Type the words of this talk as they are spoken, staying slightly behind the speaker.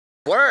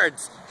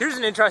Words. Here's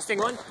an interesting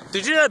one.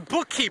 Did you know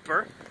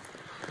bookkeeper,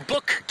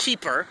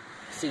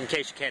 see, in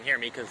case you can't hear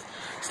me because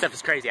stuff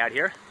is crazy out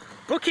here.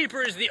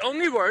 Bookkeeper is the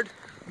only word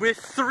with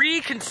 3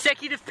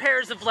 consecutive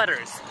pairs of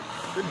letters.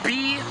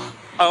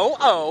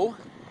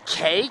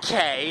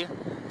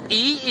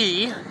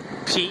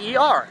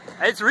 B-O-O-K-K-E-E-P-E-R.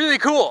 It's really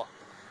cool.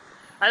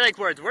 I like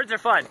words. Words are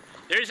fun.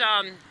 There's,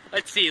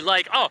 let's see,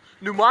 like,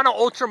 pneumona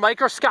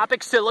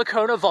ultramicroscopic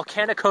silicona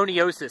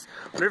volcaniconiosis.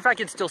 I wonder if I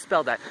can still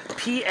spell that.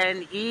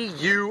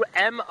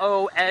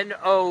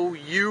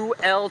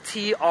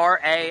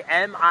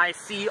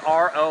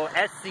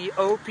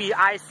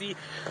 P-N-E-U-M-O-N-O-U-L-T-R-A-M-I-C-R-O-S-C-O-P-I-C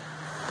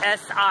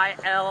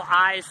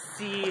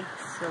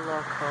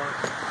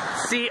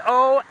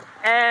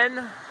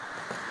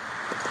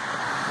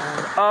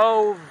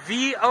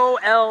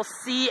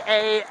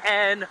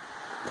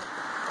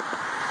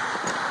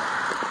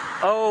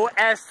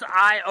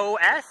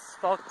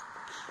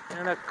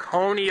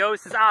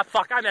Volcaniconiosis. Ah,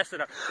 fuck, I messed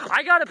it up.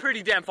 I got it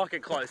pretty damn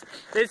fucking close.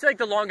 It's like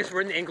the longest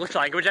word in the English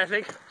language, I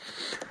think.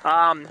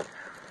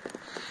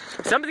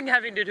 Something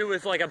having to do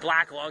with like a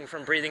black lung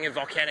from breathing in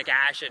volcanic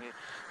ash and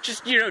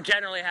just, you know,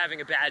 generally having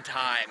a bad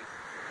time.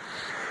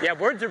 Yeah,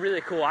 words are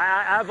really cool.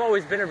 I've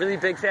always been a really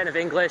big fan of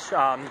English.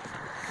 The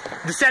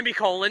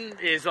semicolon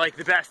is like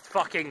the best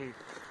fucking...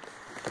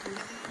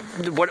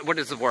 What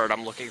is the word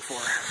I'm looking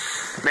for?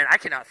 Man, I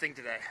cannot think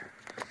today.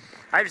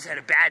 I just had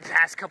a bad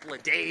past couple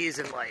of days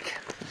and like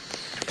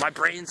my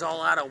brain's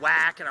all out of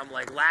whack and I'm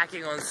like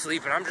lacking on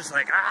sleep and I'm just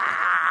like,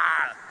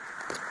 I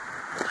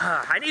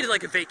need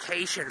like a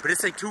vacation, but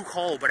it's like too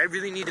cold, but I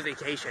really need a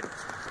vacation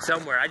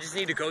somewhere. I just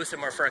need to go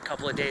somewhere for a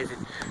couple of days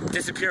and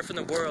disappear from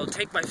the world,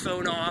 take my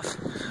phone off.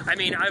 I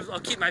mean, I'll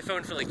keep my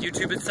phone for like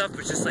YouTube and stuff,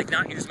 but just like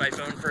not use my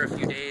phone for a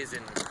few days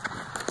and...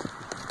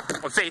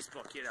 Or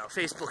Facebook, you know.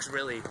 Facebook's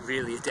really,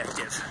 really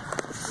addictive.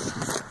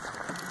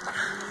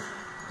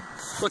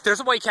 Look, there's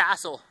a White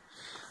Castle.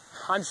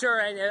 I'm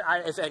sure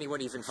if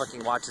anyone even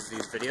fucking watches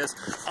these videos.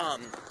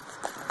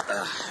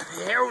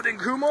 Harold and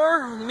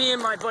Kumar, me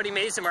and my buddy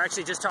Mason were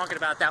actually just talking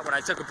about that when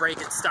I took a break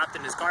and stopped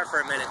in his car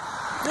for a minute.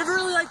 Never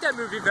really liked that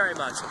movie very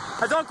much.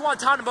 I thought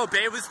Guantanamo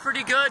Bay was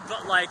pretty good,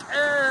 but like,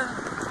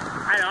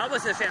 I don't know, I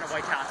wasn't a fan of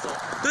White Castle.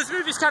 Those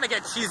movies kind of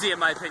get cheesy in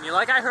my opinion.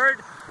 Like I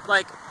heard,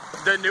 like,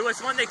 the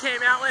newest one they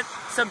came out with,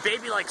 some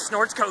baby like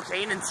snorts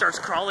cocaine and starts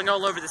crawling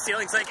all over the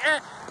ceiling. It's like,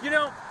 you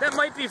know, that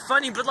might be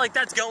funny, but like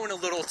that's going a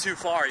little too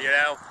far, you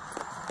know?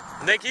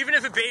 Like even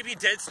if a baby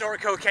did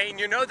snort cocaine,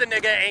 you know the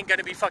nigga ain't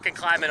gonna be fucking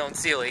climbing on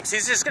ceilings.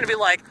 He's just gonna be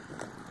like,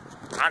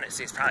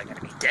 honestly, he's probably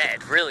gonna be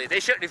dead. Really,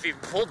 they shouldn't have even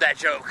pulled that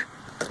joke.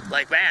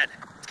 Like, man,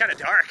 it's kind of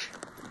dark.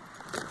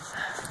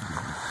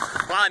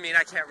 Well, I mean,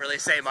 I can't really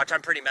say much.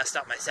 I'm pretty messed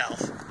up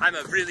myself. I'm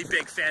a really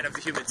big fan of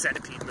the Human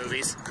Centipede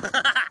movies.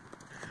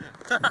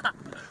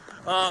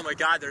 Oh my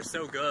god, they're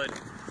so good.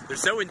 They're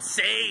so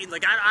insane.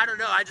 Like, I don't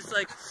know, I just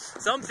like,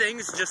 some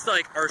things just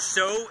like are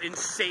so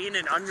insane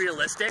and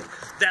unrealistic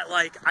that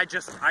like, I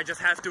just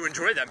have to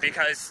enjoy them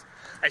because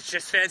it's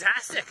just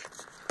fantastic.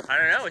 I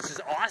don't know, it's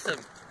just awesome.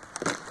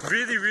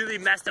 Really, really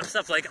messed up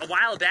stuff. Like a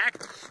while back,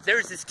 there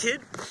was this kid,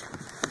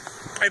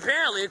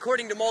 apparently,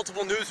 according to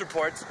multiple news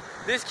reports,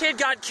 this kid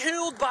got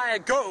killed by a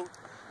goat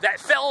that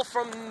fell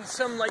from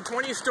some like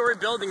 20-story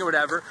building or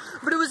whatever,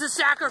 but it was a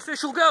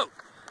sacrificial goat.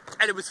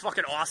 And it was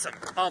fucking awesome.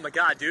 Oh my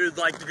god, dude.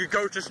 Like, the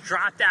goat just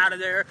dropped out of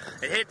there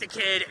and hit the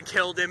kid and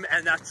killed him.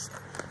 And that's,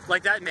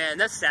 like, that, man,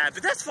 that's sad.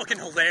 But that's fucking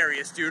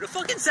hilarious, dude. A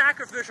fucking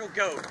sacrificial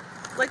goat.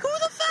 Like, who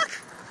the fuck?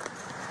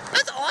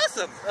 That's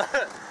awesome.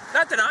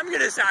 Not that I'm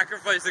gonna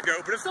sacrifice a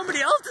goat, but if somebody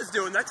else is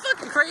doing, that's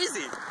fucking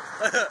crazy.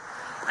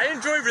 I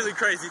enjoy really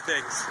crazy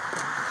things.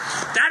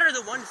 That or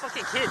the one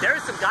fucking kid. There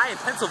was some guy in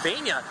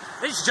Pennsylvania.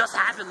 This just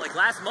happened, like,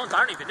 last month. I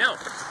don't even know.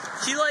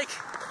 He, like,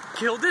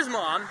 killed his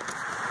mom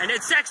and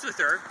had sex with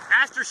her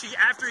after he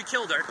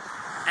killed her.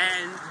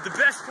 And the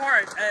best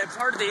part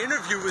of the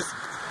interview was,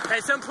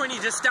 at some point he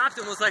just stopped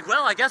and was like,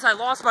 well, I guess I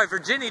lost my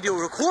virginity to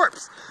a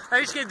corpse.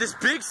 I just gave this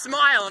big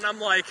smile and I'm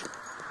like,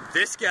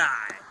 this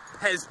guy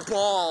has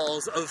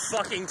balls of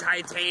fucking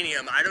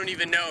titanium. I don't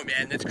even know,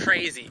 man. That's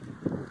crazy.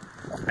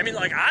 I mean,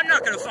 like, I'm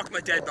not gonna fuck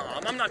my dead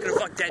mom. I'm not gonna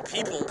fuck dead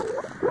people.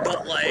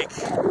 But like,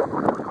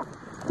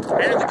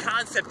 and the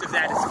concept of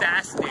that is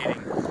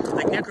fascinating.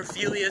 Like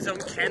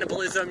necrophiliism,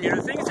 cannibalism, you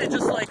know, things that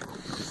just like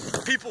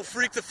people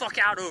freak the fuck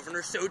out over and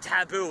are so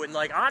taboo. And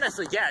like,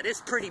 honestly, yeah, it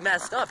is pretty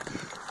messed up.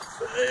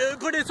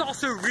 But it's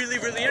also really,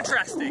 really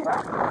interesting, you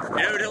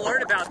know, to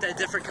learn about that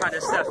different kind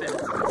of stuff and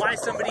why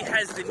somebody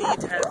has the need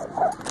to have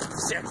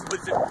sex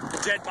with a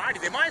dead body.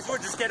 They might as well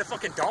just get a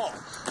fucking doll,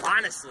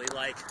 honestly.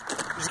 Like,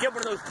 just get one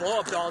of those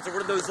blow-up dolls or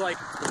one of those, like,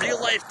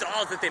 real-life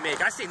dolls that they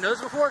make. I've seen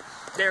those before.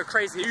 They're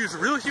crazy. They use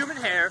real human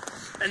hair,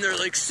 and they're,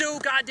 like, so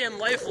goddamn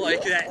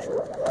lifelike that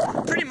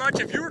pretty much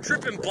if you were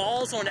tripping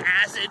balls on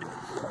acid,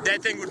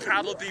 that thing would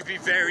probably be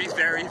very,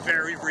 very,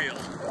 very real.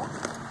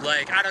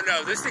 Like, I don't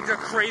know, those things are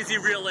crazy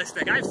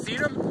realistic. I've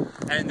seen them,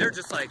 and they're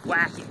just, like,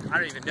 wacky. I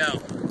don't even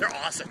know. They're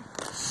awesome.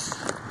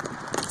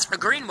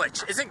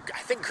 Greenwich I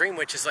think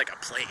Greenwich is, like, a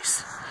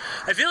place.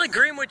 I feel like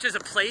Greenwich is a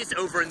place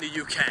over in the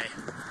UK.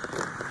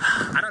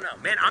 I don't know.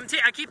 Man,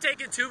 I keep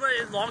taking too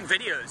long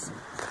videos.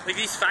 Like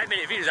these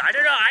 5-minute videos. I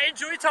don't know, I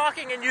enjoy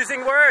talking and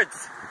using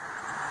words.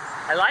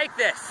 I like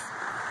this.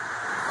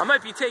 I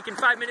might be taking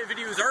 5-minute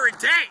videos every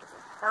day,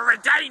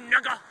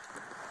 nigga.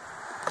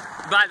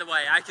 By the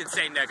way, I can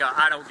say nigga,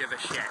 I don't give a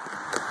shit.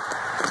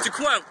 To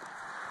quote,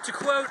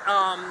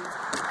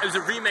 it was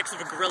a remix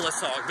of a Gorilla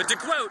song, but to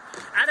quote,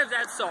 out of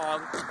that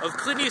song of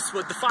Clint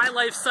Eastwood, the Phi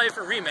Life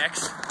Cypher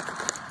remix,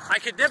 I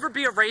could never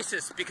be a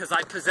racist because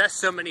I possess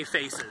so many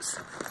faces.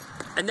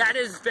 And that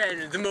has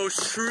been the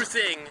most true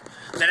thing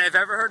that I've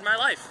ever heard in my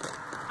life.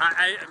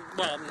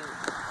 Well,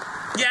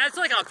 yeah, it's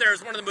like up there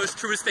as one of the most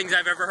truest things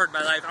I've ever heard in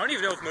my life. I don't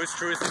even know if most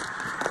truest is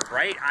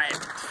right.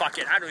 Fuck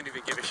it, I don't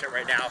even give a shit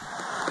right now.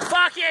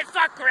 Fuck it,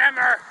 fuck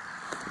grammar.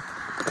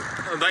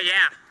 But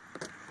yeah.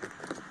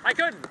 I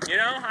couldn't, you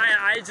know,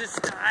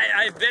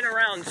 I've been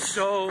around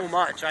so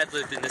much. I've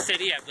lived in the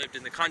city, I've lived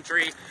in the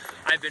country,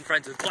 I've been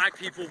friends with black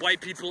people, white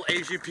people,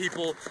 Asian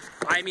people.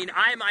 I mean,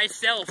 I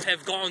myself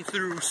have gone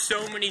through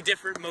so many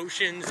different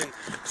motions and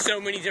so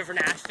many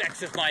different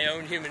aspects of my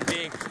own human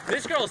being.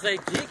 This girl's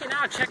like geeking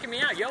out, checking me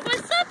out. Yo,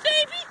 what's up,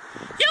 baby?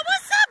 Yo,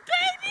 what's up,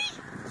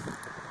 baby?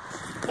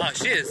 Oh,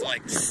 she is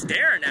like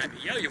staring at me.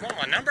 Yo, you want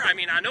my number? I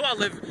mean, I know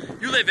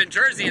you live in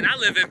Jersey and I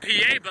live in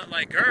PA, but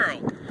like,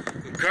 girl.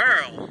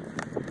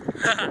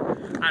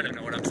 I don't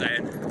know what I'm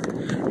saying.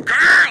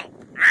 Girl!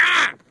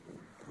 Ah!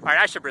 Alright,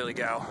 I should really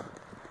go.